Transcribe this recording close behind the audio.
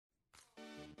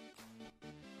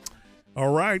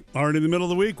All right. Already in the middle of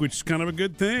the week, which is kind of a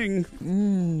good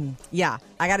thing. Yeah,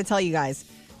 I got to tell you guys,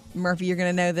 Murphy, you're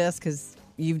going to know this because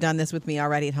you've done this with me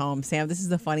already at home. Sam, this is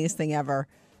the funniest thing ever.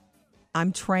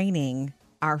 I'm training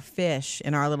our fish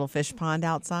in our little fish pond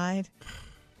outside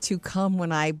to come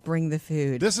when I bring the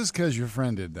food. This is because your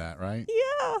friend did that, right?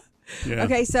 Yeah.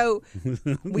 Okay, so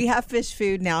we have fish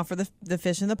food now for the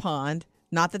fish in the pond.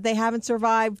 Not that they haven't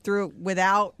survived through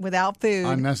without food.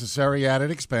 Unnecessary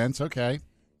added expense. Okay.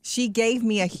 She gave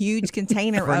me a huge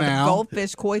container of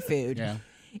goldfish koi food. Yeah.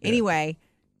 Anyway,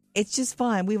 it's just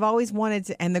fun. We've always wanted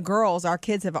to, and the girls, our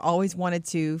kids have always wanted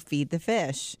to feed the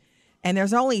fish. And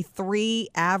there's only 3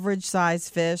 average size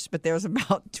fish, but there's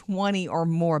about 20 or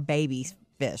more baby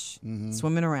fish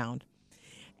swimming around.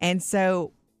 And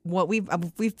so what we've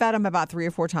fed them about 3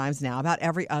 or 4 times now, about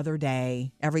every other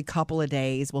day, every couple of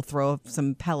days, we'll throw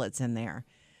some pellets in there.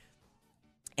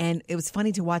 And it was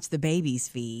funny to watch the babies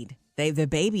feed. The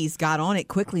babies got on it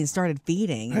quickly and started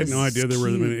feeding. I had no idea there were.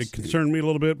 cute. It concerned me a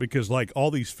little bit because, like, all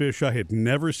these fish I had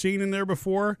never seen in there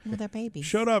before Well, they're babies.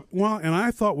 showed up. Well, and I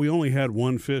thought we only had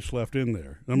 1 fish left in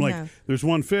there. And I'm like, No. there's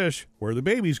 1 fish. Where are the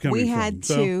babies coming from? We had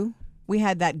So, 2. We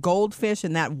had that goldfish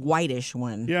and that whitish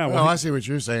one. Yeah, Oh, well, I see what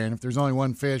you're saying. If there's only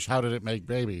 1 fish, how did it make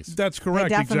babies? that's correct.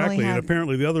 definitely Exactly. had- And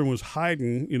apparently the other one was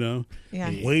hiding,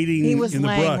 Yeah. waiting He was in the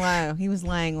laying brush. low. He was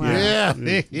laying low. Yeah.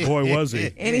 Boy, was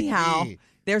he. Anyhow,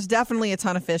 there's definitely a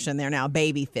ton of fish in there now,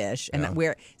 baby fish, and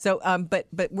but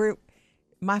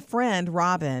my friend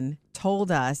Robin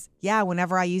told us,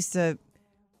 whenever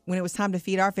when it was time to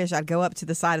feed our fish, I'd go up to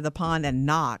the side of the pond and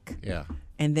knock, Yeah.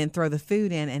 and then throw the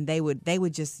food in, and they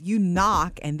would just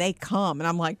knock and they come, and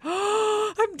I'm like,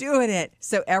 oh, I'm doing it.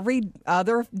 So every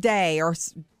other day or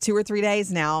 2 or 3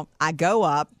 days now, I go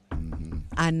up,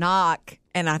 I knock,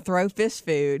 and I throw fish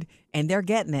food. And they're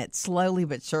getting it slowly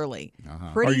but surely.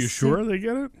 Are you sure they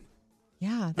get it?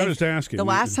 Yeah. I'm just asking. The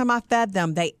last time I fed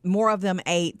them, more of them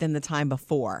ate than the time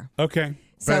before. Okay.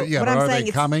 So But what I'm are saying they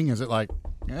is coming? Is it like,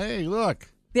 hey,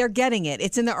 look, they're getting it.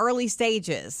 It's in the early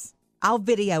stages. I'll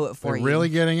video it for they're you. really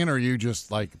getting it, or are you just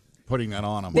like putting that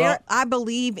on them? I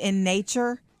believe in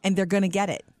nature, and they're going to get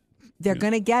it. They're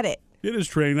going to get it. It is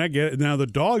training. I get it. Now the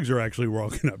dogs are actually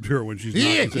walking up to her when she's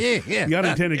not. Yeah. The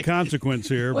unintended consequence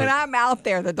here. When but I'm out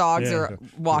there, the dogs Yeah. are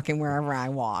walking wherever I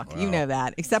walk. You know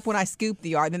that. Except when I scoop the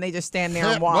yard, then they just stand there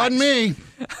and watch. Wasn't me.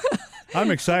 I'm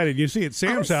excited. You see, at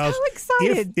Sam's I'm house, so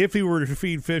excited. if he were to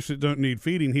feed fish that don't need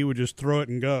feeding, he would just throw it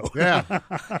and go. Yeah.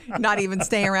 Not even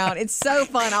stay around. It's so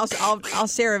fun. I'll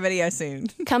share a video soon.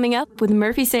 Coming up with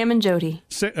Murphy, Sam, and Jody.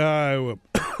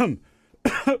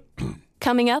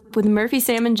 Coming up with Murphy,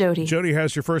 Sam, and Jody. Jody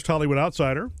has your first Hollywood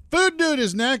Outsider. Food Dude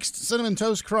is next. Cinnamon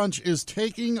Toast Crunch is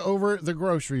taking over the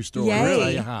grocery store. Yay. I'll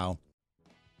tell you how.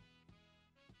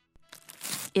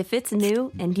 If it's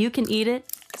new and you can eat it,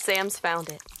 Sam's found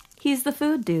it. He's the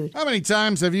food dude. How many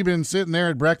times have you been sitting there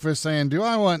at breakfast saying, do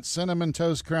I want Cinnamon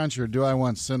Toast Crunch or do I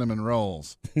want cinnamon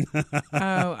rolls?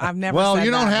 Oh, I've never Well, said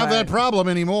you don't have that but- problem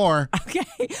anymore.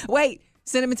 Okay. Wait.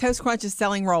 Cinnamon Toast Crunch is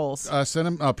selling rolls.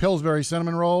 Pillsbury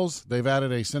cinnamon rolls, they've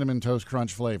added a Cinnamon Toast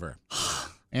Crunch flavor.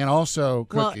 And also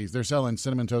cookies. They're selling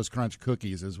Cinnamon Toast Crunch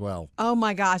cookies as well. Oh,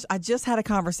 my gosh. I just had a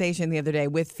conversation the other day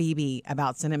with Phoebe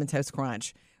about Cinnamon Toast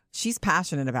Crunch. She's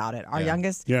passionate about it. Our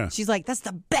youngest. Yeah. She's like, that's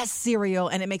the best cereal,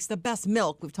 and it makes the best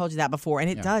milk. We've told you that before, and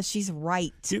it does. She's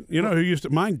right. You know who used to?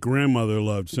 My grandmother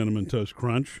loved Cinnamon Toast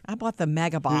Crunch. I bought the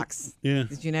Mega Box. Yeah.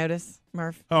 Did you notice,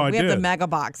 Murph? Oh, I we have the did. Mega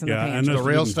Box in Yeah, the and pantry. those The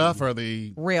real didn't- stuff or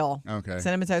the... Real. Okay.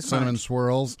 Cinnamon Toast Cinnamon Crunch.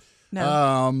 swirls.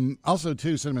 No. Also,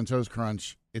 too, Cinnamon Toast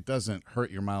Crunch, it doesn't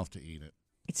hurt your mouth to eat it.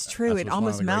 It's true. That's It what's one of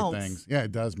almost the great melts. things. Yeah,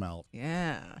 it does melt.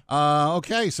 Yeah.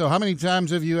 Okay, so how many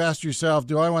times have you asked yourself,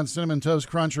 do I want Cinnamon Toast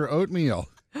Crunch or oatmeal?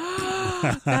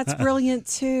 That's brilliant,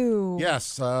 too. Yes,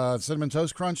 Cinnamon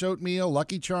Toast Crunch oatmeal,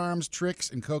 Lucky Charms, Trix,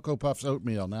 and Cocoa Puffs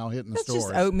oatmeal now hitting the That's stores.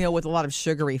 just oatmeal with a lot of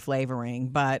sugary flavoring,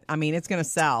 but I mean, it's going to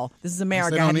sell. This is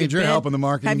America. They don't Have you need your been- help in the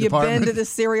marketing Have you department. been to the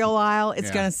cereal aisle? It's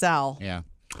Yeah. going to sell. Yeah.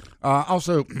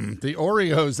 Also, the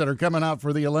Oreos that are coming out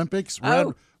for the Olympics,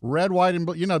 Oh. red, white, and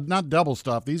blue. You know, not double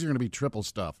stuff. These are going to be triple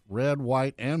stuff. Red,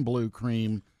 white, and blue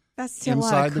cream. That's still Inside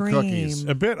a lot of the cream. cookies.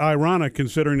 A bit ironic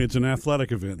considering it's an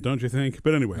athletic event, don't you think?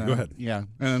 But anyway, go ahead. Yeah, and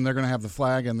then they're going to have the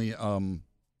flag and the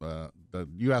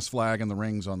U.S. flag and the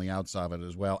rings on the outside of it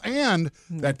as well, and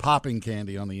that popping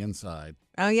candy on the inside.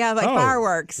 Oh, yeah, like Oh,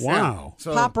 fireworks. Wow.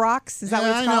 So, Pop rocks? Is that what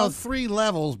yeah, it's I know called? 3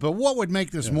 levels, but what would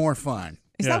make this more fun?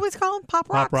 Is Yeah. that what it's called? Pop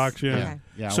rocks? Pop rocks, yeah. Okay.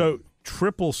 Yeah. So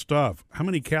triple stuff. How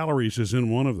many calories is in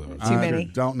one of those? Too many.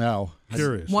 Don't know.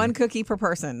 Curious. One cookie per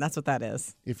person. That's what that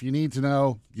is. If you need to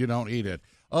know, you don't eat it.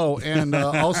 Oh, and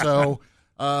also,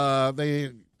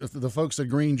 they the folks at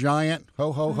Green Giant,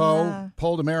 ho, ho, ho, Yeah.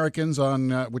 polled Americans on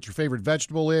what your favorite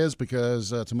vegetable is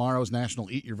because tomorrow is National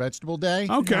Eat Your Vegetable Day.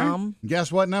 Okay. Yum.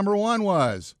 Guess what number one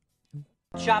was?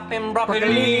 Chopping broccoli.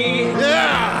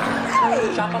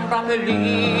 Yeah! Chopping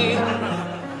broccoli.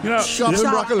 You know, Chop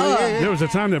Chop broccoli. up. there was a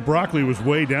time that broccoli was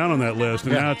way down on that list,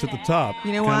 and Yeah. now it's at the top.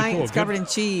 You know Kinda why? cool. It's covered in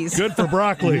cheese. Good for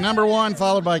broccoli. Number one,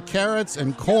 followed by carrots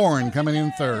and corn coming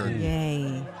in third.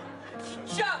 Yay.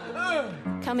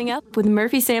 Coming up with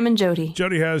Murphy, Sam, and Jody.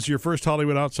 Jody has your first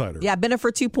Hollywood Outsider. Yeah,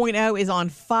 Bennifer 2.0 is on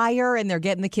fire, and they're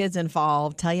getting the kids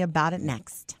involved. Tell you about it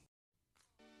next.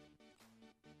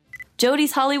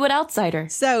 Jody's Hollywood Outsider.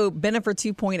 So, Bennifer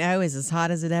 2.0 is as hot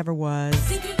as it ever was.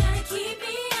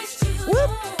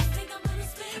 Whoop.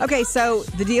 Okay, so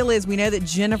the deal is we know that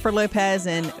Jennifer Lopez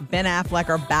and Ben Affleck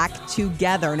are back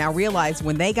together. Now realize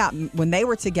when they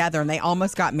were together and they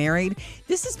almost got married,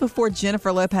 this is before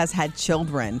Jennifer Lopez had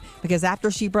children, because after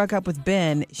she broke up with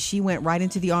Ben, she went right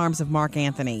into the arms of Mark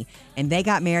Anthony, and they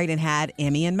got married and had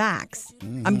Emmy and Max.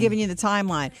 I'm giving you the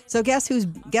timeline. So guess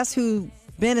who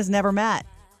Ben has never met?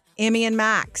 Emmy and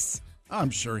Max. I'm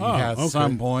sure he Oh, has okay.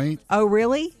 some point. Oh,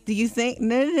 really? Do you think?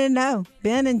 No.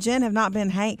 Ben and Jen have not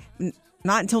been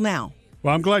not until now.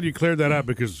 Well, I'm glad you cleared that up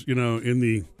because, you know,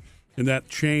 in that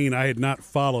chain, I had not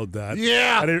followed that.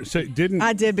 Yeah. I didn't say, didn't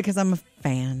I did because I'm a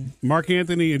fan. Mark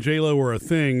Anthony and J-Lo were a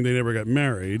thing. They never got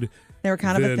married. They were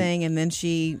kind of a Then- thing, and then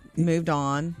she moved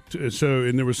on. So,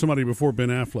 and there was somebody before Ben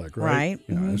Affleck, right? Right.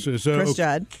 Yeah. Mhm. So, Chris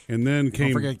Judd. And then Don't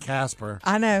came. forget Casper.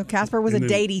 I know Casper was a And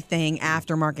then- datey thing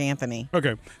after Mark Anthony.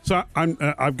 Okay, so I've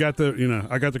got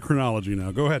I got the chronology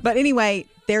now. Go ahead. But anyway,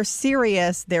 they're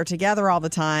serious. They're together all the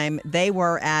time. They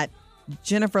were at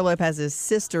Jennifer Lopez's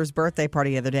sister's birthday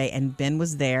party the other day, and Ben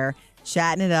was there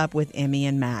chatting it up with Emmy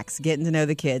and Max, getting to know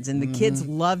the kids. And the kids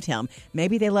loved him.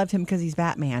 Maybe they loved him because he's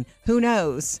Batman. Who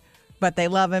knows? But they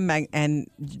love him, and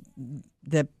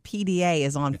the PDA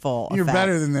is on full. You're effect.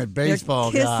 better than that baseball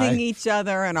They're kissing guy. each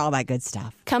other and all that good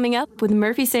stuff. Coming up with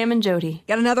Murphy, Sam, and Jody.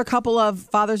 Got another couple of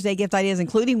Father's Day gift ideas,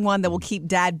 including one that will keep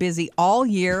Dad busy all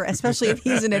year, especially if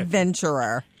he's an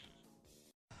adventurer.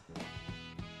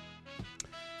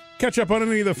 Catch up on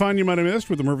any of the fun you might have missed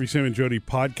with the Murphy, Sam, and Jody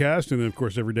podcast. And then, of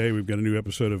course, every day we've got a new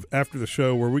episode of After the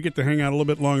Show where we get to hang out a little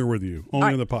bit longer with you, only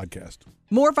right. on the podcast.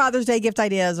 More Father's Day gift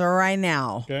ideas are right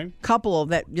now. Okay. Couple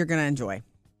that you're going to enjoy,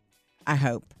 I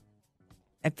hope.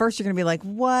 At first, you're going to be like,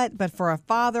 what? But for a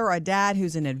father or a dad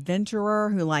who's an adventurer,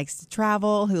 who likes to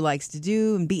travel, who likes to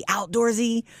do and be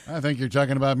outdoorsy, I think you're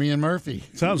talking about me and Murphy.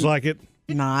 Sounds like it.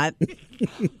 not.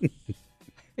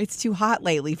 It's too hot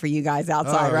lately for you guys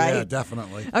outside, right? Yeah,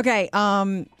 definitely. Okay,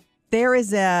 there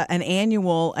is an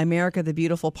annual America the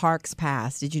Beautiful Parks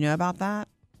Pass. Did you know about that?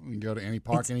 We can go to any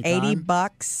park It's anytime.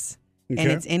 $80, and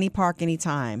Okay. it's any park,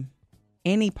 anytime.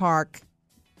 Any park,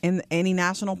 in any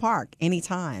national park,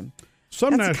 anytime.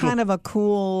 Some That's national, kind of a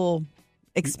cool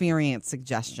experience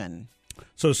suggestion.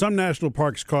 so some national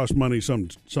parks cost money, some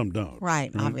don't.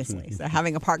 Right, obviously. So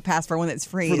having a park pass for one that's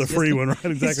free. For the is free just- one, right?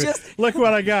 it's Exactly. just- Look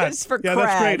what I got. it's for yeah,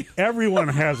 that's cred. great. Everyone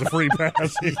has a free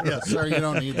pass here. Yes, sir, you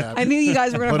don't need that. I knew you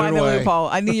guys were going to Put it find the away. loophole.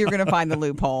 I knew you were going to find the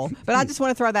loophole. But I just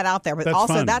want to throw that out there. But That's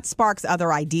also, fun. that sparks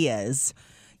other ideas,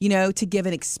 to give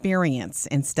an experience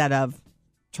instead of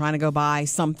trying to go buy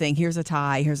something. Here's a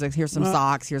tie. Here's some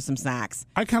socks. Here's some snacks.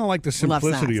 I kind of like the We love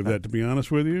simplicity snacks, of but- that, to be honest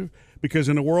with you, because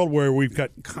in a world where we've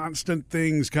got constant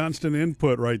things, constant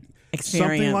input, right? Something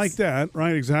Experience. like that,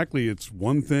 right? Exactly. It's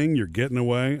one thing, you're getting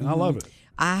away. I love it.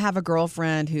 I have a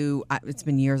girlfriend who, it's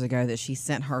been years ago, that she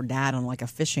sent her dad on like a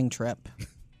fishing trip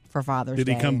for Father's Did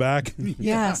Day. he come back?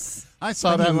 Yes. I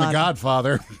saw But that he in The loved it.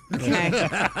 Godfather. Okay.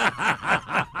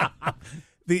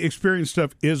 The experience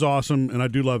stuff is awesome, and I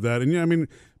do love that. And yeah, I mean,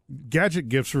 gadget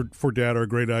gifts for dad are a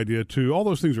great idea too. All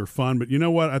those things are fun, but you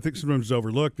know what? I think sometimes it's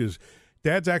overlooked is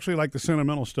dads actually like the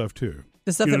sentimental stuff too.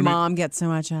 The stuff You know that what I mean? mom gets so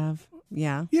much of.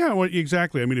 Yeah. Yeah, well,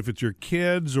 exactly. I mean, if it's your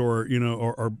kids or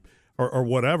or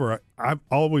whatever, I've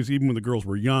always, even when the girls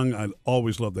were young, I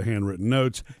always loved the handwritten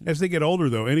notes. As they get older,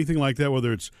 though, anything like that,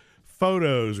 whether it's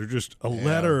photos or just a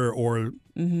letter or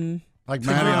Like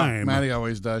Time. Maddie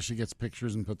always does. She gets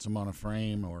pictures and puts them on a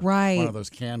frame or Right. one of those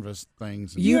canvas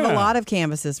things. You have a Yeah. lot of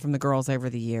canvases from the girls over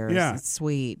the years. Yeah. It's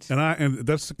sweet. and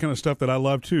that's the kind of stuff that I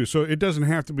love too. So it doesn't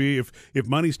have to be if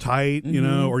money's tight,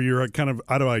 or you're kind of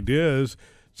out of ideas.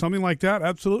 Something like that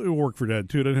absolutely will work for dad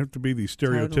too. It doesn't have to be the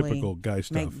stereotypical Totally. guy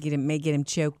stuff. May get him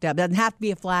choked up. Doesn't have to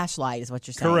be a flashlight, is what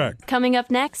you're saying. Correct. Coming up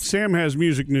next, Sam has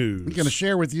music news. I'm going to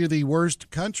share with you the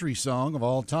worst country song of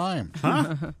all time.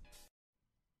 Huh?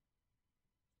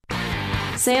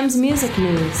 Sam's Music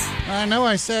News. I know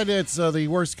I said it's the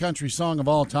worst country song of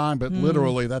all time, but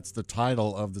literally that's the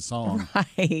title of the song. Right.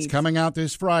 It's coming out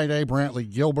this Friday.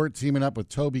 Brantley Gilbert teaming up with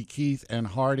Toby Keith and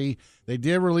Hardy. They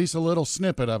did release a little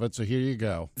snippet of it, so here you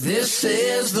go. This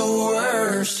is the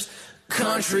worst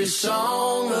country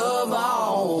song of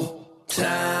all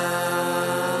time.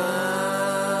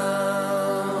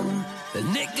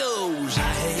 And it goes, I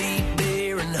hate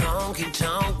beer and honky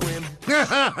tonk women.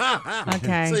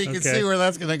 Okay. So you can see where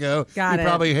that's going to go. Got he it.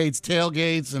 probably hates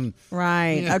tailgates and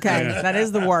Right. Okay. That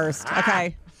is the worst.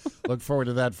 Okay. look forward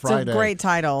to that It's Friday. a great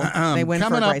title. They win for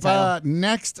Coming a great up title.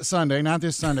 next Sunday, not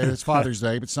this Sunday, it's Father's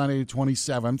Day, but Sunday the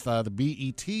 27th, the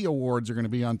BET Awards are going to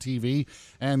be on TV.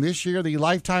 And this year, the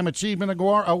Lifetime Achievement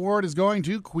Award is going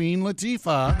to Queen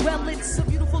Latifah. Well, it's a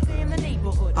beautiful day in the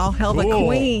neighborhood. All hail the Cool.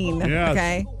 queen. Yes.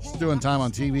 Okay. She's doing time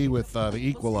on TV with The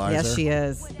Equalizer. Yes, she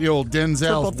is. The old Triple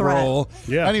Denzel threat. role.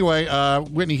 Yeah. Anyway,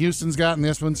 Whitney Houston's gotten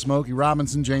this one. Smokey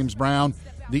Robinson, James Brown.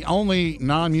 The only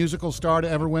non-musical star to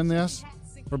ever win this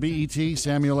for BET,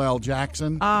 Samuel L.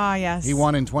 Jackson. Ah, yes. He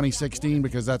won in 2016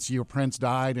 because that's the year Prince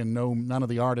died, and none of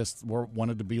the artists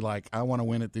wanted to be like, I want to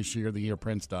win it this year, the year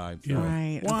Prince died. So,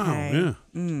 Right. Wow. Okay.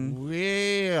 Yeah.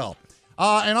 well.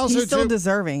 And also, He's still too,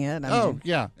 deserving it. I oh, mean.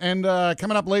 yeah. And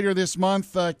coming up later this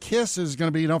month, Kiss is going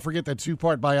to be, don't forget that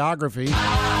 2-part biography.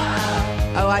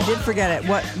 Oh, I did forget it.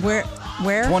 What? Where?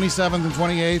 27th and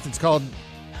 28th. It's called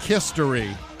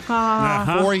Kisstory.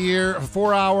 Uh-huh.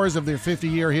 4 hours of their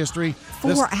 50-year history.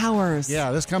 4 hours.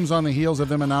 Yeah, this comes on the heels of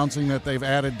them announcing that they've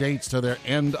added dates to their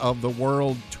End of the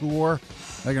World tour.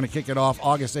 They're going to kick it off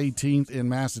August 18th in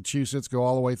Massachusetts, go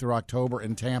all the way through October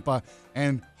in Tampa,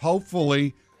 and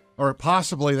hopefully, or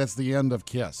possibly, that's the end of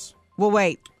Kiss. Well,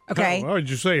 wait. Okay. Why would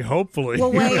you say hopefully?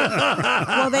 Well, wait.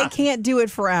 Well, they can't do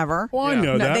it forever. Well, I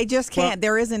know No, that. they just can't. Well,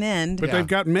 there is an end. but Yeah. they've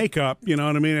got makeup, you know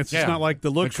what I mean? It's just not like the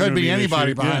It looks. could be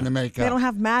anybody behind the the makeup. They don't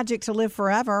have magic to live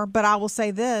forever. But I will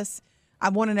say this. I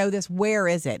want to know this. Where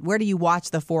is it? Where do you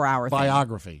watch the 4 hour thing?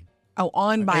 Biography. Oh,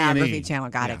 on Biography A&E. Channel.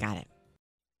 Got Yeah. it. Got it.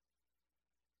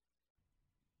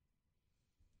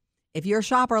 If you're a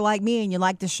shopper like me and you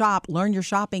like to shop, learn your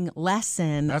shopping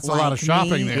lesson. That's a like lot of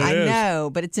shopping me. there. I It is. know,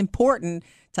 but it's important.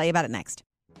 Tell you about it next.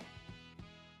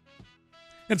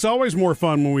 It's always more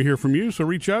fun when we hear from you, so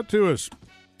reach out to us.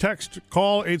 Text,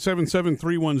 call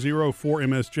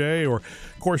 877-310-4MSJ, or,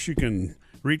 of course, you can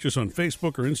reach us on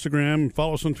Facebook or Instagram.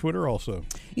 Follow us on Twitter also.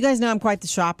 You guys know I'm quite the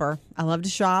shopper. I love to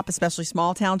shop, especially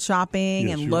small town shopping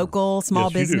Yes, and you are. local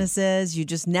small Yes, you do. businesses. You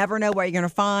just never know what you're going to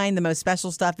find. The most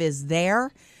special stuff is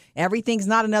there. Everything's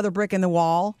not another brick in the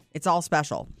wall. It's all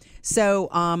special. So,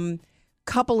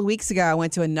 couple of weeks ago, I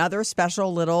went to another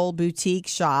special little boutique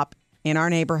shop in our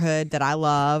neighborhood that I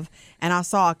love, and I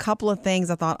saw a couple of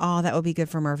things. I thought, oh, that would be good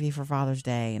for Murphy for Father's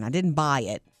Day, and I didn't buy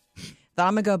it. Thought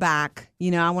I'm gonna go back.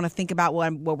 You know, I want to think about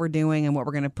what we're doing and what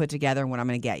we're gonna put together and what I'm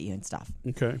gonna get you and stuff.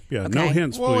 Okay. Yeah, no Okay.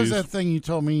 hints, What was please. that thing you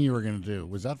told me you were going to do?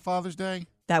 Was that Father's Day?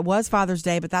 That was Father's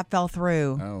Day, but that fell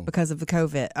through Oh. because of the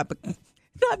COVID.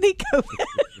 Not the COVID.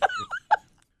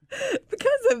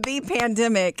 Because of the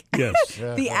pandemic. Yes.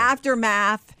 The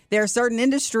aftermath. There are certain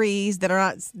industries that are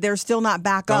not. They're still not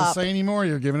back Don't up. say anymore.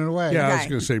 You're giving it away. Yeah, I was Okay.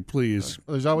 going to say, please.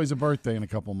 There's always a birthday in a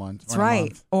couple months. That's or a right.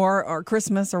 month. Or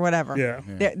Christmas or whatever. Yeah.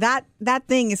 That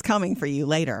thing is coming for you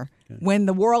later when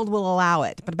the world will allow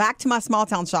it. But back to my small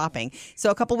town shopping. So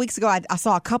a couple weeks ago, I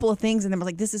saw a couple of things and they were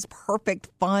like, this is perfect,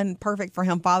 fun, perfect for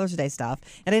him Father's Day stuff.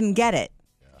 I didn't get it.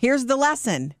 Here's the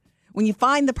lesson. When you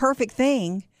find the perfect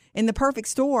thing in the perfect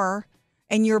store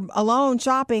and you're alone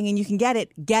shopping and you can get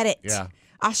it, get it. Yeah.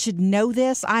 I should know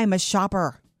this. I am a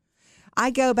shopper. I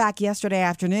go back yesterday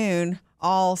afternoon,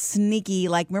 all sneaky.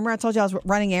 Like, remember I told you I was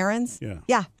running errands? Yeah.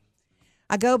 Yeah.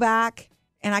 I go back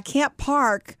and I can't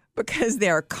park because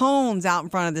there are cones out in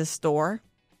front of this store.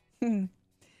 And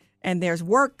there's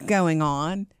work going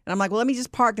on. And I'm like, well, let me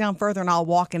just park down further and I'll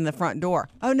walk in the front door.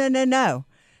 Oh, no.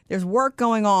 There's work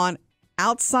going on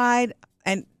outside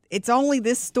and it's only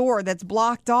this store that's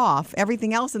blocked off.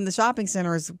 Everything else in the shopping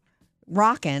center is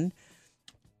rocking.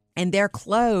 And they're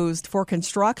closed for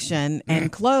construction and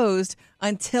closed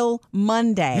until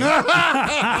Monday.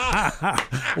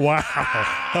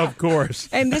 Wow. Of course.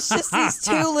 And it's just these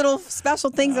two little special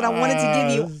things that I wanted to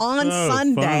give you on So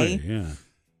Sunday. funny, yeah.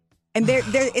 And they're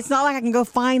it's not like I can go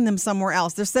find them somewhere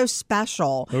else. They're so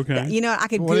special. Okay. that, you know, I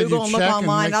could What did you Google and look check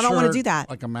online. make I don't want to sure, do that.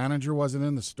 Like a manager wasn't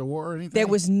in the store or anything? There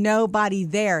was nobody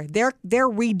there. They're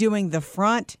redoing the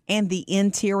front and the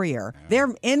interior.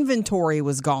 Their inventory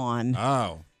was gone.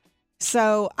 Oh.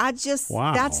 So I just,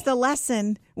 Wow. that's the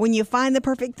lesson. When you find the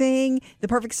perfect thing, the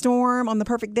perfect storm on the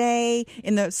perfect day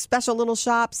in the special little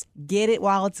shops, get it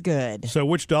while it's good. So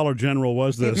which Dollar General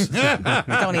was this?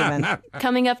 Don't even.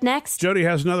 Coming up next, Jody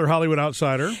has another Hollywood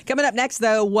outsider. Coming up next,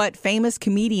 though, what famous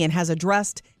comedian has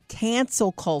addressed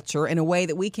cancel culture in a way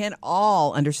that we can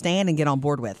all understand and get on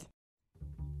board with?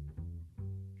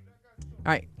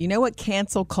 All right. You know what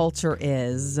cancel culture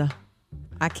is?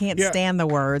 I can't stand the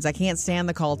words. I can't stand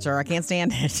the culture. I can't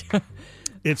stand it.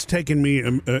 It's taken me,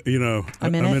 a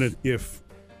minute? If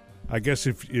a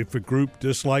group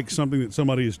dislikes something that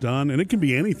somebody has done, and it can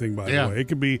be anything, by Yeah. the way. It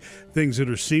could be things that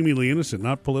are seemingly innocent,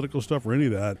 not political stuff or any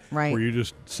of that. Right. Where you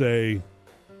just say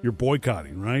you're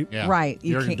boycotting, right? Yeah. Right.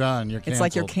 You're can't- done. You're canceled. It's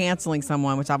like you're canceling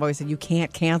someone, which I've always said you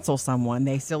can't cancel someone.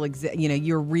 They still exist.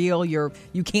 You're real. You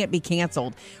can't be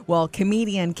canceled. Well,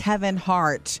 comedian Kevin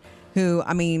Hart, who,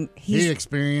 He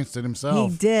experienced it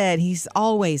himself. He did. He's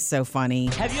always so funny.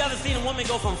 Have you ever seen a woman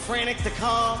go from frantic to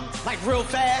calm, like real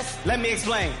fast? Let me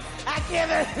explain. I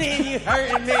can't believe you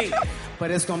hurting me, but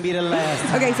it's gonna be the last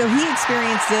time. Okay, so he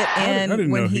experienced it, I and didn't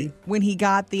know when he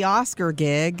got the Oscar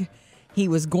gig, he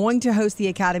was going to host the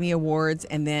Academy Awards,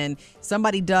 and then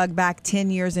somebody dug back 10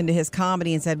 years into his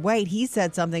comedy and said, "Wait, he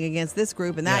said something against this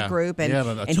group and that Yeah. group," and He had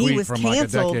a and he tweet was from like a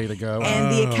canceled. decade ago.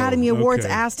 And the Academy Awards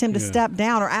okay. asked him to Yeah. step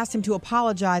down or asked him to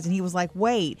apologize, and he was like,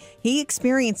 "Wait." He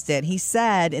experienced it. He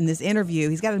said in this interview,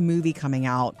 he's got a movie coming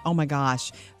out. Oh my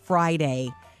gosh, Friday.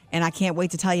 And I can't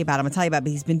wait to tell you about it. I'm going to tell you about it,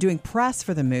 but he's been doing press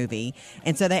for the movie.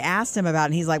 And so they asked him about it,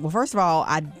 and he's like, well, first of all,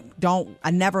 I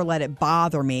never let it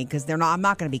bother me because I'm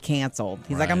not going to be canceled.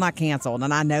 He's like, Right. I'm not canceled,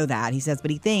 and I know that. He says,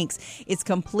 but he thinks it's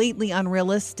completely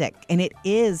unrealistic. And it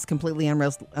is completely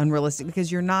unrealistic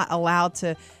because you're not allowed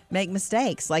to make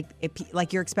mistakes. Like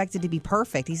you're expected to be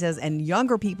perfect. He says, and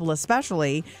younger people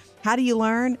especially, how do you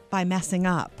learn? By messing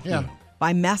up. Yeah.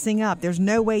 By messing up. There's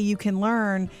no way you can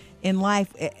learn in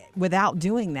life without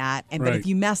doing that. But Right. if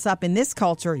you mess up in this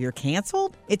culture, you're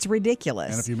canceled. It's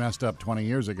ridiculous. And if you messed up 20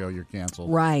 years ago, you're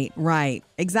canceled. Right.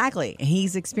 Exactly.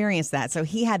 He's experienced that. So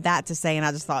he had that to say, and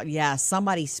I just thought, yeah,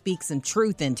 somebody speaks some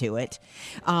truth into it.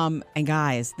 And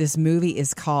guys, this movie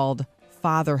is called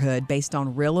Fatherhood, based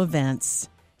on real events.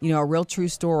 A real true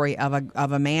story of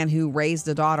a man who raised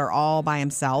a daughter all by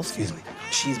himself. Excuse me.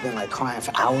 She's been like crying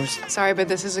for hours. Sorry, but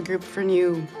this is a group for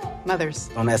new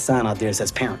mothers. On that sign out there it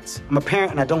says parents. I'm a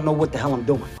parent and I don't know what the hell I'm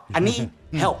doing. I need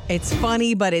help. It's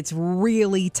funny, but it's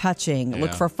really touching. Look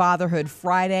Yeah. for Fatherhood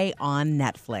Friday on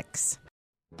Netflix.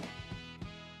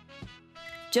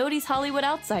 Jody's Hollywood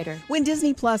Outsider. When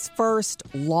Disney Plus first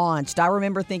launched, I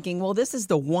remember thinking, well, this is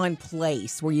the one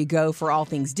place where you go for all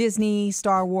things Disney,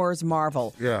 Star Wars,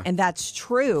 Marvel. Yeah. And that's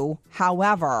true.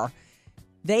 However,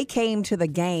 they came to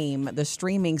the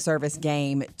streaming service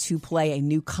game, to play a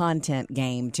new content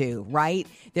game too, right?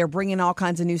 They're bringing all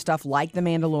kinds of new stuff like The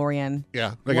Mandalorian.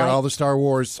 Yeah, they got Like- all the Star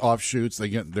Wars offshoots.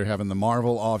 They're having the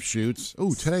Marvel offshoots.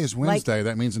 Ooh, today is Wednesday.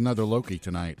 That means another Loki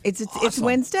tonight. It's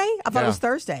Wednesday? I thought it Yeah. was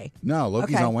Thursday. No,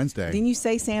 Loki's Okay. on Wednesday. Didn't you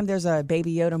say, Sam, there's a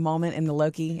Baby Yoda moment in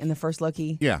the first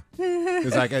Loki? Yeah,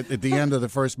 it's like at the end of the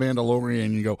first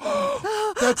Mandalorian, you go,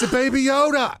 oh, "That's a Baby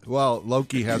Yoda." Well,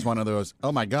 Loki has one of those.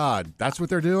 Oh my God, that's what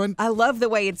they're doing. I love the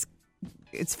way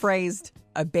it's phrased,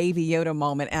 a Baby Yoda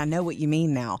moment, and I know what you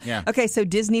mean now. Yeah. Okay, so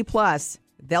Disney Plus,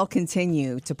 they'll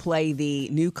continue to play the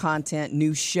new content,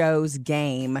 new shows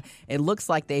game. It looks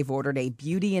like they've ordered a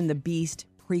Beauty and the Beast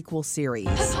prequel series.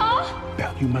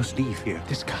 Belle, you must leave here.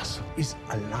 This castle is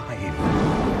alive.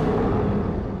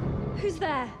 Who's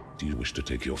there? Do you wish to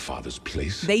take your father's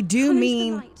place? They do Close the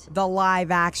mean light. the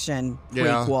live action Yeah.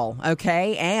 prequel,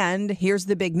 okay? And here's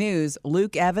the big news.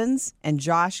 Luke Evans and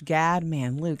Josh Gad.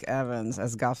 Man, Luke Evans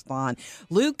as Gaston.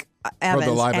 Luke Evans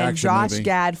live and action Josh movie.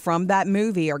 Gad from that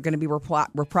movie are going to be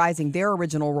reprising their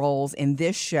original roles in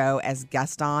this show as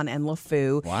Gaston and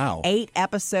LeFou. Wow.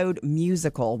 8-episode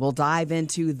musical. We'll dive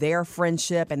into their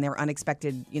friendship and their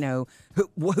unexpected,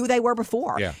 who they were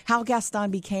before. Yeah. How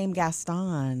Gaston became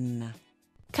Gaston.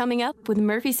 Coming up with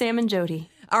Murphy, Sam, and Jody.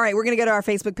 All right, we're going to go to our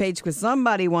Facebook page because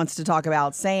somebody wants to talk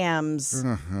about Sam's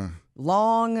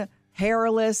long,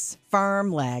 hairless,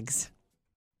 firm legs.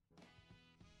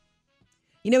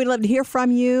 We'd love to hear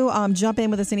from you. Jump in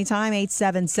with us anytime,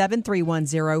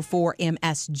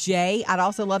 877-310-4MSJ. I'd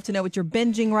also love to know what you're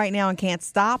binging right now and can't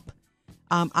stop.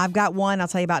 I've got one I'll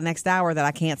tell you about next hour that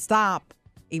I can't stop,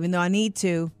 even though I need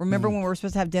to. Remember when we were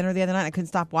supposed to have dinner the other night and I couldn't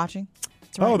stop watching?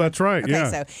 Oh, that's right. Okay, Yeah.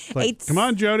 so It's like, come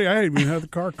on, Jody. I didn't even have the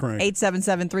car crank.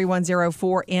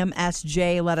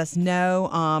 877-310-4MSJ. Let us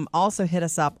know. Also hit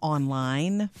us up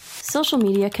online. Social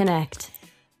Media Connect.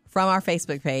 from our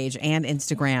Facebook page and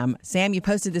Instagram. Sam, you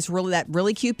posted that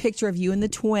really cute picture of you and the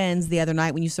twins the other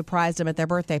night when you surprised them at their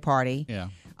birthday party. Yeah.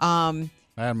 I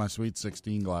had my Sweet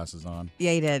 16 glasses on.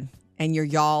 Yeah, you did. And your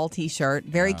y'all T-shirt,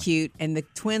 very cute. And the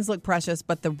twins look precious,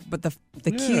 but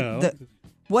the cute,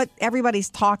 what everybody's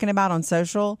talking about on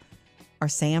social are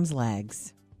Sam's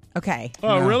legs. Okay.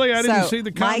 Oh, really? I didn't see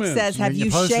the comments. Mike says, "Have you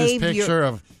post shaved this picture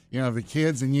of the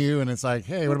kids and you, and it's like,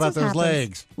 hey, what about those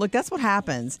legs?" Look, that's what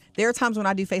happens. There are times when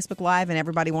I do Facebook Live and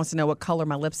everybody wants to know what color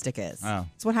my lipstick is. Oh.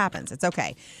 That's what happens. It's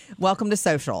okay. Welcome to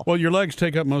social. Well, your legs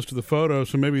take up most of the photo,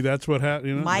 so maybe that's what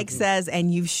happened. Mike says,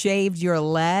 "And you've shaved your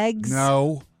legs?"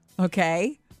 No.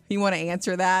 Okay. You want to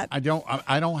answer that? I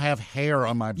don't have hair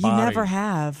on my body. You never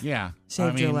have. Yeah.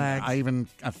 Shaved your legs. I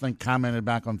think commented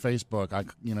back on Facebook.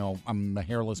 I'm a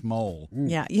hairless mole.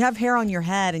 Yeah, you have hair on your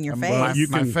head and your face.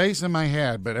 My face and my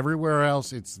head, but everywhere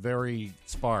else it's very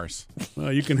sparse.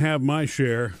 Well, you can have my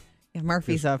share. Yeah,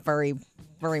 Murphy's a furry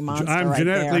monster. I'm right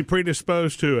genetically there.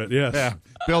 predisposed to it. Yes. Yeah.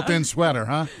 Built-in sweater,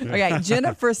 huh? Okay.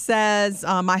 Jennifer says,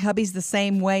 "My hubby's the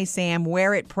same way, Sam.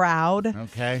 Wear it proud."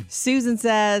 Okay. Susan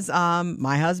says,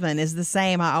 "My husband is the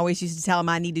same. I always used to tell him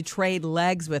I need to trade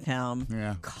legs with him."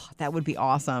 Yeah. God, that would be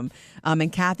awesome.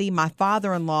 And Kathy, my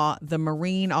father-in-law, the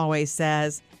Marine, always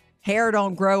says, "Hair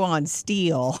don't grow on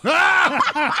steel." That's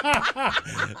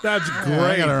great.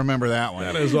 I got to remember that one.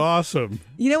 That is awesome.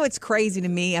 You know what's crazy to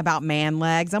me about man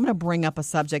legs? I'm going to bring up a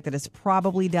subject that is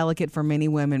probably delicate for many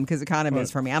women because it kind of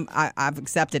is for me. I've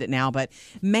accepted it now, but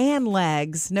man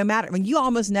legs, no matter, you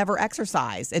almost never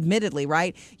exercise, admittedly,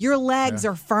 right? Your legs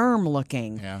are firm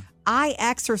looking. Yeah. I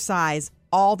exercise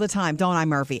all the time, don't I,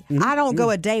 Murphy? I don't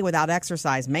go a day without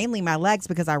exercise, mainly my legs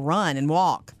because I run and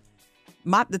walk.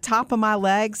 The top of my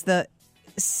legs,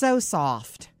 so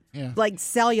soft. Yeah. Like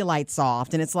cellulite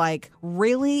soft. And it's like,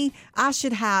 really? I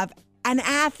should have an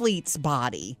athlete's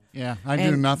body. Yeah, I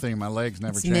do nothing. My legs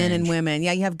never change. Men and women.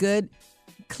 Yeah, you have good,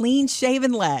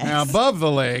 clean-shaven legs. Now, above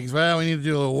the legs, well, we need to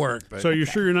do a little work. But So you're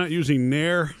sure you're not using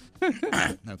Nair?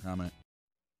 no comment.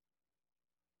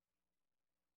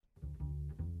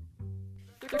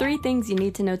 3 things you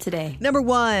need to know today. Number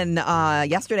 1,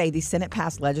 yesterday the Senate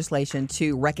passed legislation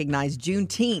to recognize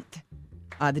Juneteenth,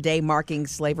 the day marking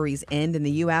slavery's end in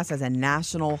the U.S., as a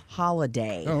national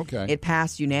holiday. Oh, okay. It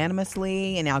passed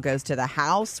unanimously and now goes to the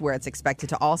House, where it's expected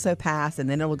to also pass, and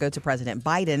then it will go to President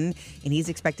Biden, and he's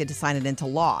expected to sign it into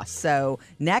law. So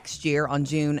next year on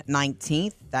June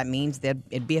 19th, that means that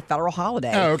it'd be a federal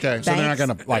holiday. Oh, okay. So they're not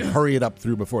going to hurry it up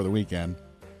through before the weekend.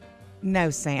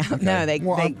 No, Sam. Okay. No, they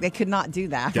could not do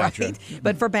that, Gotcha. right?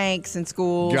 But for banks and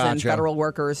schools and Gotcha. federal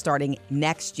workers, starting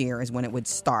next year is when it would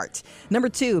start. Number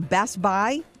 2, Best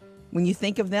Buy. When you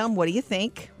think of them, what do you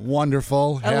think?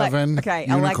 Wonderful, heaven,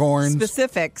 unicorns.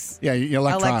 Specifics. Yeah,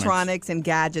 electronics and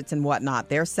gadgets and whatnot.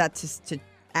 They're set to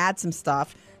add some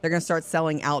stuff. They're going to start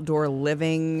selling outdoor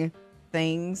living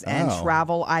things and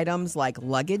travel items like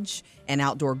luggage and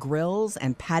outdoor grills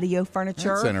and patio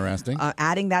furniture. That's interesting.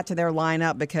 Adding that to their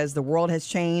lineup because the world has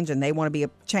changed and they want to be a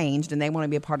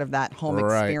part of that home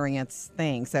experience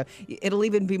thing. So it'll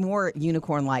even be more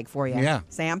unicorn-like for you,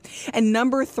 Sam. And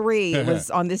number 3, it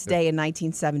was on this day in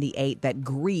 1978 that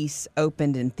Grease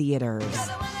opened in theaters.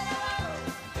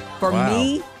 For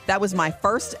me, that was my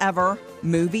first ever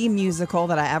movie musical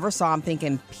that I ever saw. I'm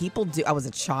thinking, I was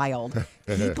a child.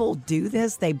 People do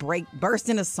this. They burst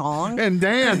into song. And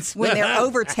dance. When they're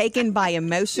overtaken by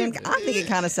emotion. I think it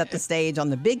kind of set the stage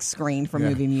on the big screen for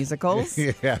movie musicals.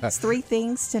 Yeah. It's 3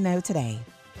 things to know today.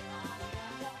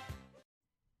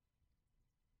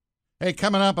 Hey,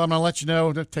 coming up, I'm going to let you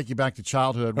know, to take you back to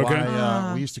childhood,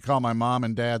 why we used to call my mom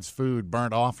and dad's food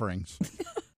burnt offerings.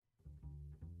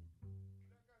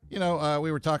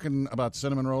 We were talking about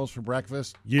cinnamon rolls for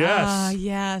breakfast. Yes.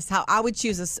 Yes. How I would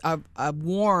choose a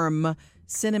warm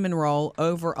cinnamon roll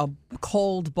over a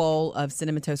cold bowl of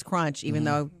Cinnamon Toast Crunch, even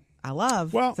though I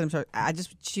love cinnamon toast. I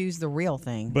just choose the real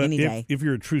thing any day. If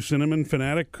you're a true cinnamon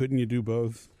fanatic, couldn't you do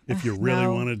both if you really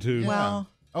wanted to? Yeah.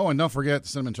 Well, and don't forget,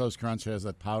 Cinnamon Toast Crunch has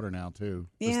that powder now, too.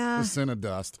 Yeah. The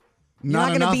Cinnadust. You're not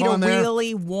going to beat a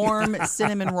really warm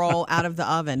cinnamon roll out of the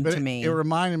oven to me. It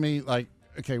reminded me,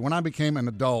 when I became an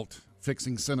adult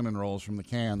fixing cinnamon rolls from the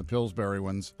can, the Pillsbury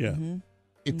ones,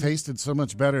 it tasted so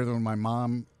much better than when my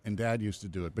mom and dad used to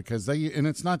do it because and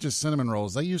it's not just cinnamon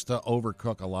rolls. They used to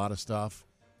overcook a lot of stuff.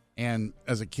 And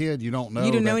as a kid, you don't know.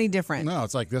 You don't know any different. No,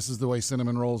 it's like this is the way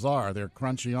cinnamon rolls are. They're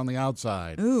crunchy on the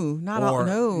outside. Ooh,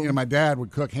 no. My dad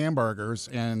would cook hamburgers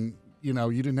and, you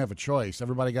didn't have a choice.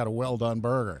 Everybody got a well-done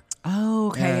burger. Oh,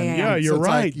 okay. And, yeah, you're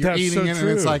right. Like you're That's eating so it true.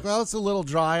 and it's like, well, it's a little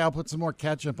dry. I'll put some more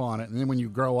ketchup on it. And then when you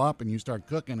grow up and you start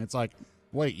cooking, it's like,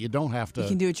 wait, you don't have to. You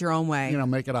can do it your own way.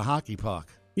 Make it a hockey puck.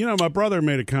 You know, my brother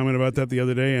made a comment about that the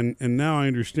other day, and now I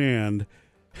understand.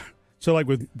 So, like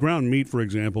with ground meat, for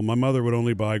example, my mother would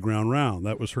only buy ground round.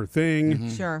 That was her thing. Mm-hmm.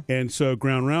 Sure. And so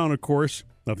ground round, of course,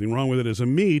 nothing wrong with it as a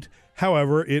meat.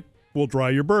 However, it will dry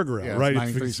your burger out, Yeah, right?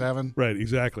 it's 93.7. Right,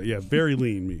 exactly. Yeah, very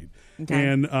lean meat. Okay.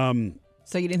 And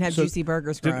So you didn't have juicy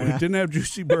burgers growing up. didn't have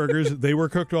juicy burgers. They were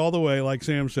cooked all the way, like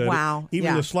Sam said. Wow, Even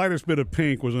yeah. the slightest bit of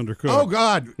pink was undercooked. Oh,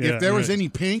 God. Yeah, if there was right. any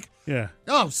pink, Yeah.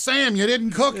 oh, Sam, you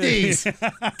didn't cook these.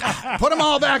 Put them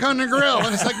all back on the grill.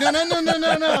 And it's like,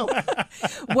 no.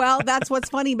 Well, that's what's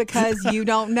funny because you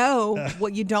don't know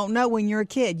what you don't know when you're a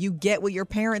kid. You get what your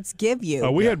parents give you.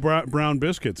 We had brown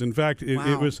biscuits. In fact, it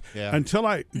Wow. was until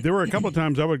there were a couple of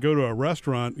times I would go to a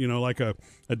restaurant, like a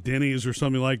Denny's or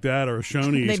something like that, or a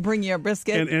Shoney's. They bring you a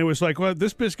biscuit. And it was like, well,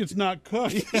 this biscuit's not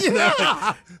cooked.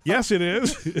 Yeah. Yes, it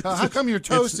is. How come your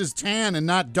toast is tan and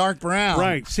not dark brown?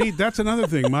 Right. See, that's another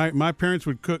thing. My parents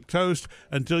would cook toast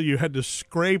until you had to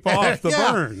scrape off the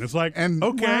Yeah. burn. It's like, And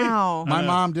okay. Wow. My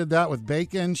mom did that with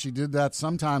bacon. She did that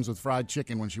sometimes with fried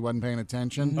chicken when she wasn't paying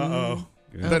attention. Uh-oh.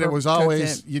 But it was Overcooked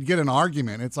always, it. you'd get an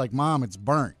argument. It's like, Mom, it's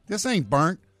burnt. This ain't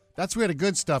burnt. That's where the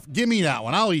good stuff. Give me that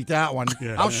one. I'll eat that one.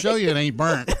 Yeah. I'll show you it ain't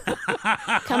burnt.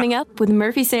 Coming up with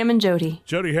Murphy, Sam, and Jody.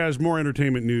 Jody has more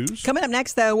entertainment news. Coming up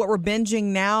next, though, what we're binging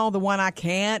now, the one I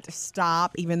can't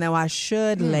stop, even though I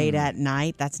should late at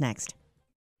night. That's next.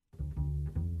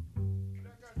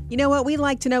 You know what? We'd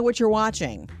like to know what you're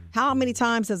watching. How many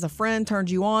times has a friend turned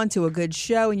you on to a good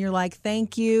show and you're like,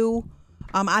 thank you?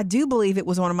 I do believe it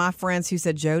was one of my friends who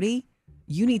said, Jody,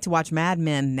 you need to watch Mad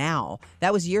Men now.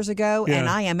 That was years ago, and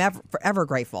I am forever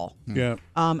grateful. Yeah.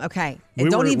 Okay. And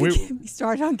don't even get me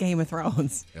started on Game of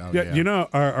Thrones. Yeah, you know,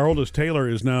 our oldest Taylor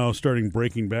is now starting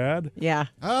Breaking Bad. Yeah.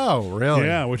 Oh, really?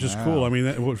 Yeah, which is cool. I mean,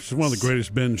 that was one of the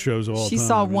greatest binge shows of all She time.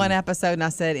 saw one episode, and I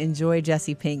said, enjoy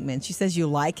Jesse Pinkman. She says, you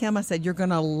like him? I said, you're going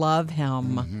to love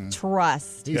him.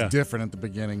 Trust. He's different at the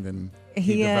beginning than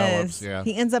He develops. is. Yeah.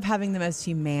 He ends up having the most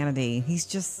humanity.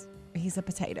 He's a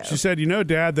potato. She said,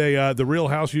 Dad, the real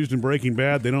house used in Breaking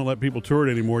Bad, they don't let people tour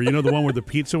it anymore. You know the one where the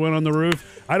pizza went on the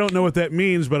roof? I don't know what that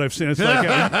means, but I've seen it. It's like,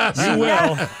 you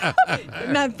will.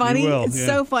 Isn't that funny? You will, It's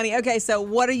so funny. Okay, so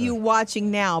what are you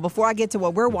watching now? Before I get to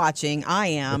what we're watching, I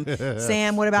am.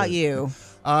 Sam, what about you?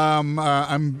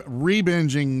 I'm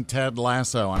re-binging Ted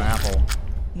Lasso on Apple.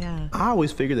 Yeah. I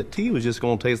always figured that tea was just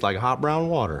going to taste like hot brown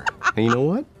water. And you know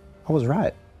what? I was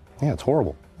right. Yeah, it's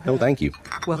horrible. No, thank you.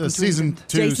 Welcome The to season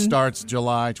 2 Jason. starts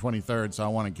July 23rd, so I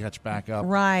want to catch back up.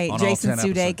 Right, on Jason all 10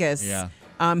 episodes. Sudeikis.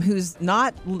 Yeah. Who's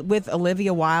not with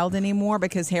Olivia Wilde anymore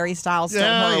because Harry Styles stole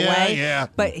her away. Yeah.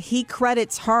 But he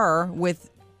credits her with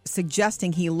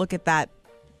suggesting he look at that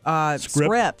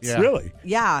script. Yeah. Really?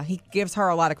 Yeah, he gives her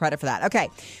a lot of credit for that. Okay,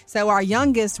 so our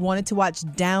youngest wanted to watch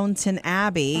Downton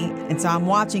Abbey, and so I'm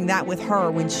watching that with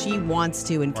her when she wants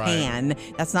to and can.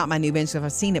 That's not my new binge because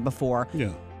I've seen it before.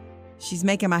 Yeah. She's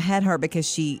making my head hurt because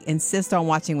she insists on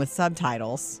watching with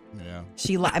subtitles. Yeah.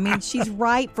 She's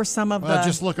right for some of Well, the...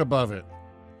 just look above it.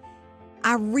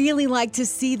 I really like to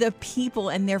see the people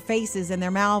and their faces and their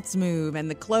mouths move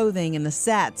and the clothing and the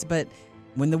sets, but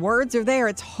when the words are there,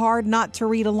 it's hard not to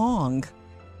read along.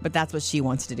 But that's what she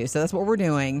wants to do, so that's what we're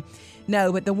doing.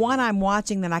 No, but the one I'm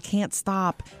watching that I can't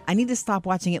stop, I need to stop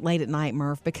watching it late at night,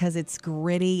 Murph, because it's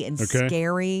gritty and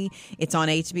scary. It's on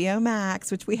HBO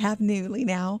Max, which we have newly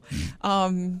now.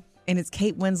 And it's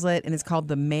Kate Winslet, and it's called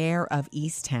The Mayor of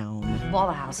Easttown. Of all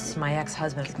the houses my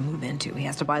ex-husband could move into, he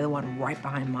has to buy the one right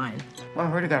behind mine. Well, I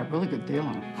heard he got a really good deal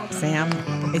on it. Sam,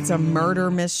 it's a murder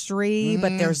mystery,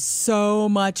 but there's so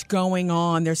much going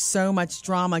on. There's so much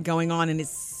drama going on, and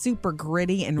it's super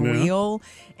gritty and real.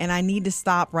 And I need to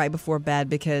stop right before bed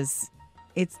because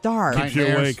it's dark. Keeps you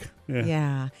awake.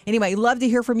 Yeah. Anyway, love to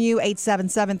hear from you.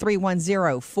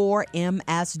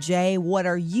 877-310-4MSJ. What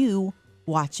are you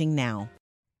watching now?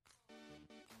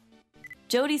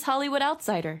 Jody's Hollywood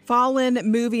Outsider. Fallen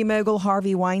movie mogul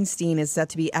Harvey Weinstein is set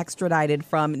to be extradited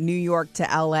from New York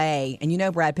to L.A. And you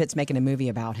know Brad Pitt's making a movie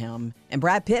about him. And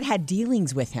Brad Pitt had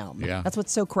dealings with him. Yeah. That's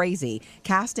what's so crazy.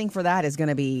 Casting for that is going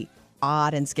to be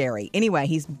odd and scary. Anyway,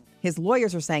 his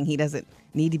lawyers are saying he doesn't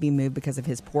need to be moved because of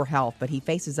his poor health, but he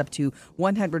faces up to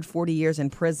 140 years in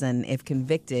prison if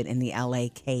convicted in the L.A.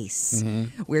 case.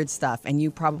 Weird stuff, and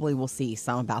you probably will see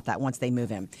some about that once they move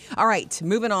him. All right,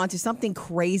 moving on to something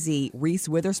crazy Reese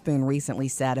Witherspoon recently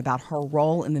said about her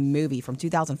role in the movie from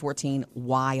 2014,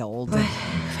 Wild. What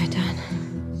have I done?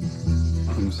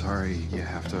 I'm sorry you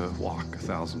have to walk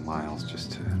 1,000 miles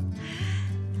just to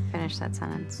finish that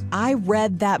sentence. I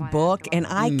read that book, and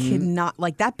I could not,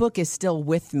 like, that book is still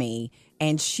with me.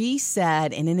 And she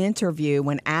said in an interview,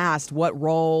 when asked what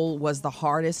role was the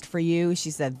hardest for you,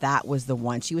 she said that was the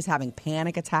one. She was having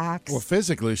panic attacks. Well,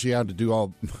 physically, she had to do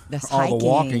all the hiking.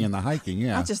 walking and the hiking,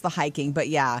 yeah. Not just the hiking, but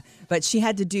yeah. But she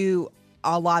had to do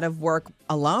a lot of work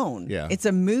alone. Yeah. It's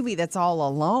a movie that's all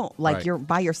alone. Like, Right. you're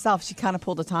by yourself. She kind of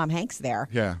pulled a Tom Hanks there.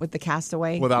 Yeah. With the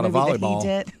Castaway Without a movie volleyball.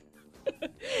 that he did.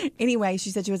 Anyway, she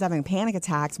said she was having panic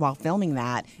attacks while filming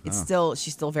that.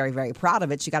 She's still very, very proud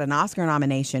of it. She got an Oscar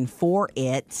nomination for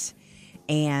it,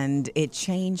 and it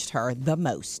changed her the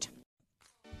most.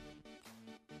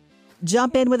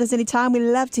 Jump in with us anytime. We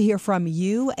love to hear from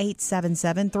you.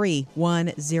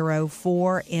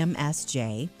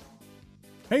 877-3104-MSJ.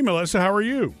 Hey, Melissa, how are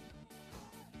you?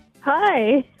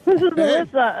 Hi, this is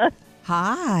Melissa.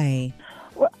 Hi.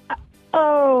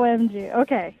 OMG.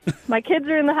 Okay. My kids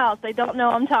are in the house. They don't know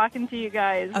I'm talking to you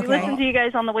guys. We Okay. listen to you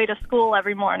guys on the way to school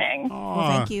every morning. Well,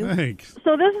 thank you. Thanks.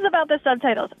 So this is about the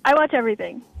subtitles. I watch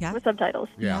everything with subtitles.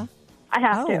 Yeah. I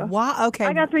have to. Wow. Okay.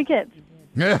 I got 3 kids.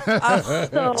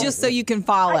 So Just so you can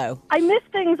follow. I miss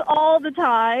things all the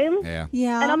time. Yeah.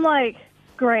 Yeah. And I'm like,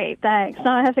 great, thanks.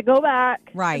 Now I have to go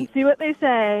back Right. and see what they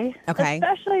say. Okay.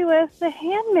 Especially with The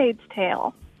Handmaid's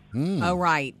Tale. Oh,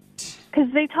 right.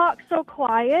 Because they talk so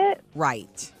quiet.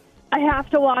 Right. I have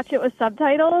to watch it with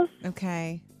subtitles.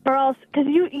 Okay. Or else, because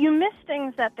you miss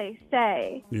things that they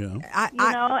say, Yeah.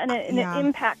 and it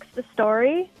impacts the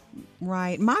story.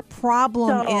 Right. My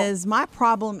problem So- is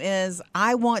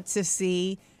I want to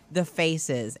see the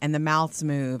faces and the mouths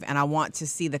move, and I want to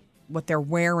see what they're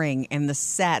wearing and the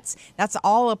sets. That's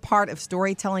all a part of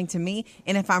storytelling to me.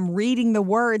 And if I'm reading the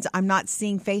words, I'm not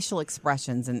seeing facial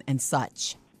expressions and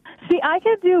such. See, I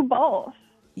could do both.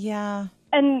 Yeah.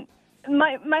 And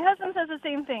my husband says the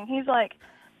same thing. He's like,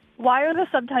 why are the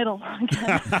subtitles on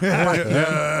again?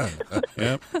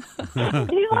 Yep.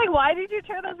 He's like, why did you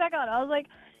turn those back on? I was like,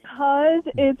 because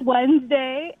it's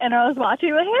Wednesday and I was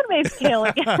watching The Handmaid's Tale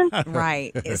again.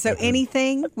 Right. So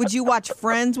anything? Would you watch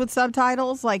Friends with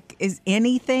subtitles? Like, is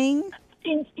anything?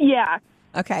 Yeah.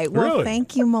 Okay. Well, Really?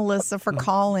 thank you, Melissa, for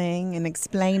calling and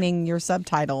explaining your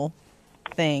subtitle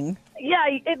thing. Yeah,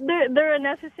 they're a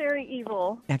necessary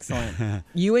evil. Excellent.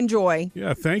 You enjoy.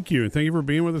 Yeah, thank you. And thank you for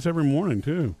being with us every morning,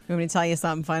 too. You want me to tell you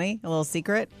something funny? A little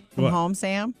secret from What? home,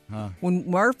 Sam? When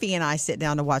Murphy and I sit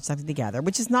down to watch something together,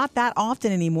 which is not that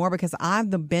often anymore because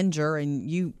I'm the binger and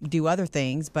you do other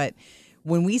things, but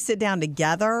when we sit down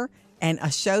together and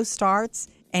a show starts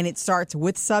and it starts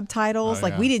with subtitles,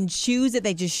 like we didn't choose it,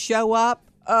 they just show up.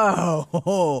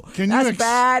 Oh, that's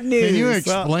bad news. Can you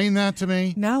explain that to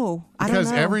me? No, I don't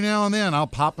Because know. every now and then I'll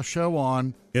pop a show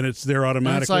on. And it's there And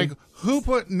automatically. it's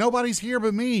like, nobody's here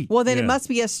but me. Well, then it must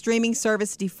be a streaming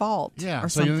service default. Yeah, or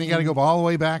so something. then you got to go all the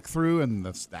way back through and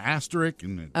the asterisk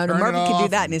and Oh, no, turn it Murphy can do off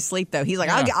that in and- his sleep, though. He's like,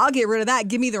 Yeah. I'll get rid of that.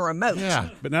 Give me the remote. Yeah.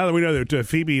 But now that we know that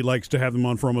Phoebe likes to have them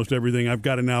on for almost everything, I've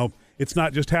got to now, it's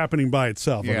not just happening by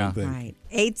itself, I don't think. Right.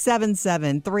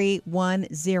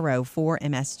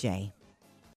 877-3104-MSJ.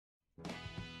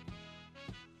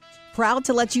 Proud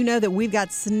to let you know that we've got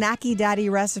Snacky Daddy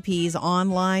recipes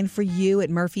online for you at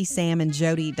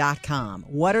murphysamandjody.com.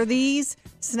 What are these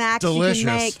snacks Delicious. you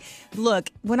can make?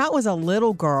 Look, when I was a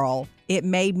little girl, it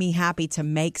made me happy to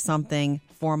make something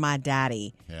for my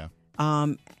daddy. Yeah.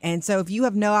 And so if you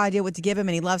have no idea what to give him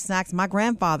and he loves snacks, my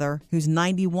grandfather, who's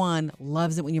 91,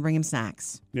 loves it when you bring him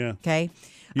snacks. Yeah. Okay?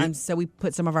 So we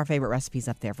put some of our favorite recipes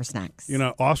up there for snacks. You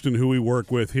know, Austin, who we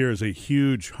work with here, is a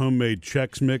huge homemade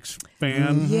Chex Mix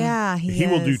fan. Yeah, he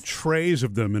will do is. trays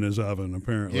of them in his oven,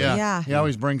 apparently. Yeah. Yeah. He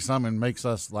always brings some and makes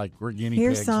us like we're guinea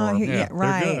Here's pigs. some. for him. Here- yeah,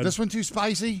 right. They're good. This one too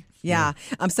spicy? Yeah.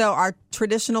 So our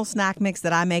traditional snack mix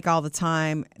that I make all the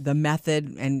time, the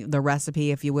method and the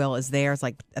recipe, if you will, is there. It's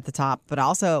like at the top. But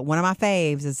also one of my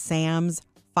faves is Sam's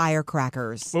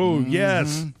Firecrackers. Oh,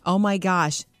 yes. Oh my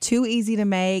gosh. Too easy to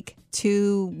make,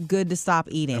 too good to stop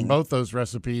eating. And both those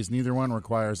recipes, neither one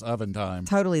requires oven time.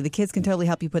 Totally. The kids can totally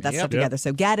help you put that Yep. stuff together.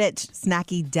 So get it,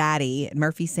 Snacky Daddy at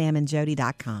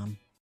murphysamandjody.com.